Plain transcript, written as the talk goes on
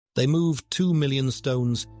They moved 2 million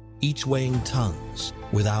stones, each weighing tons,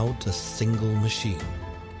 without a single machine.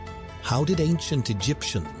 How did ancient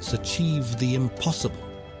Egyptians achieve the impossible?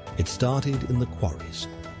 It started in the quarries.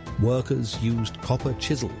 Workers used copper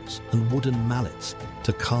chisels and wooden mallets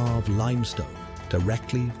to carve limestone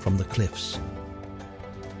directly from the cliffs.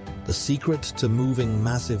 The secret to moving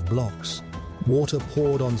massive blocks: water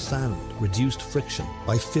poured on sand reduced friction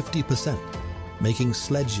by 50%, making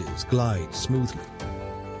sledges glide smoothly.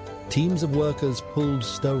 Teams of workers pulled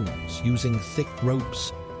stones using thick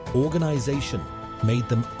ropes. Organization made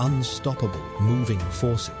them unstoppable moving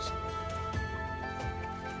forces.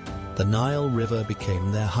 The Nile River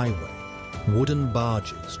became their highway. Wooden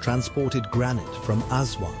barges transported granite from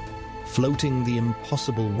Aswan, floating the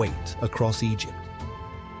impossible weight across Egypt.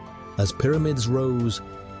 As pyramids rose,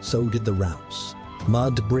 so did the ramps.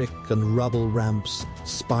 Mud, brick, and rubble ramps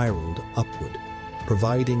spiraled upward,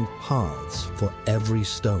 providing paths for every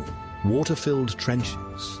stone. Water-filled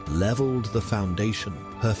trenches leveled the foundation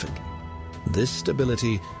perfectly. This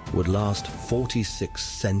stability would last 46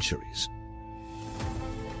 centuries.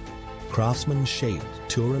 Craftsmen shaped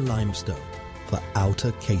Turin limestone for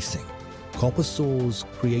outer casing. Copper saws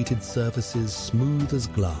created surfaces smooth as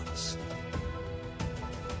glass.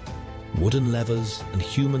 Wooden levers and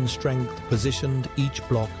human strength positioned each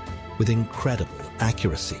block with incredible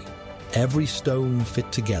accuracy. Every stone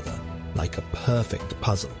fit together like a perfect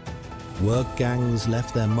puzzle. Work gangs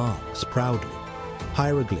left their marks proudly.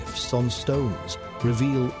 Hieroglyphs on stones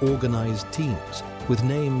reveal organized teams with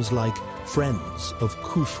names like Friends of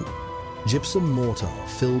Khufu. Gypsum mortar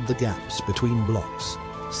filled the gaps between blocks,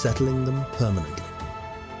 settling them permanently.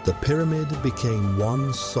 The pyramid became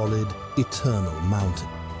one solid, eternal mountain.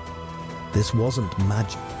 This wasn't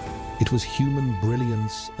magic. It was human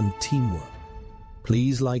brilliance and teamwork.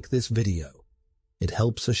 Please like this video. It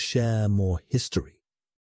helps us share more history.